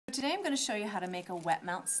today I'm going to show you how to make a wet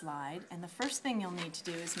mount slide, and the first thing you'll need to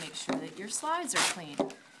do is make sure that your slides are clean.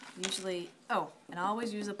 And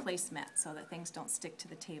always use a placemat so that things don't stick to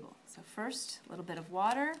the table. So first, a little bit of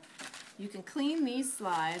water. You can clean these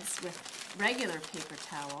slides with regular paper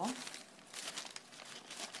towel.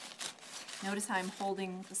 Notice how I'm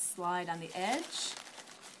holding the slide on the edge,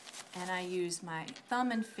 and I use my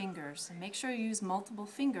thumb and fingers. And make sure you use multiple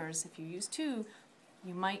fingers. If you use two,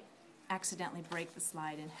 you might accidentally break the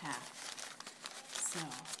slide in half. So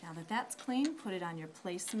now that that's clean, put it on your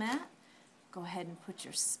placemat. Go ahead and put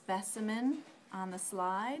your specimen on the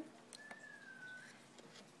slide.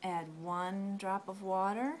 Add 1 drop of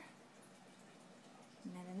water,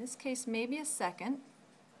 and then in this case maybe a second.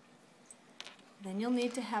 Then you'll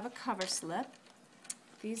need to have a cover slip.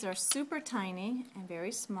 These are super tiny and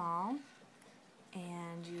very small,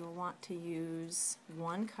 and you'll want to use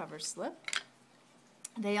 1 cover slip.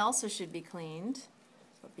 They also should be cleaned,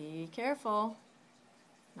 so be careful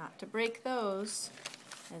not to break those,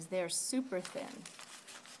 as they're super thin.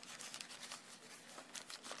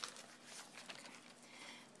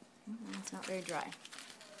 It's not very dry.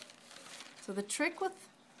 So the trick with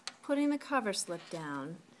putting the cover slip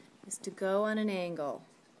down is to go on an angle,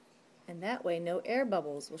 and that way no air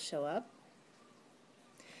bubbles will show up.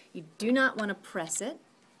 You do not want to press it,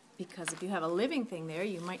 because if you have a living thing there,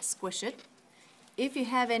 you might squish it. If you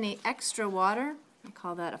have any extra water, I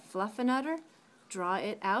call that a fluffinator, draw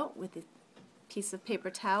it out with a piece of paper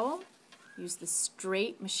towel. Use the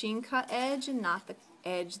straight machine cut edge and not the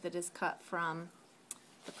edge that is cut from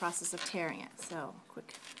the process of tearing it. So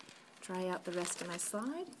quick dry out the rest of my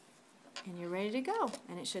slide, and you're ready to go.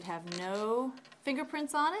 And it should have no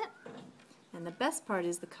fingerprints on it. And the best part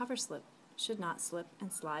is the cover slip should not slip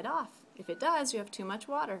and slide off. If it does, you have too much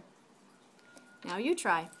water. Now you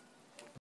try.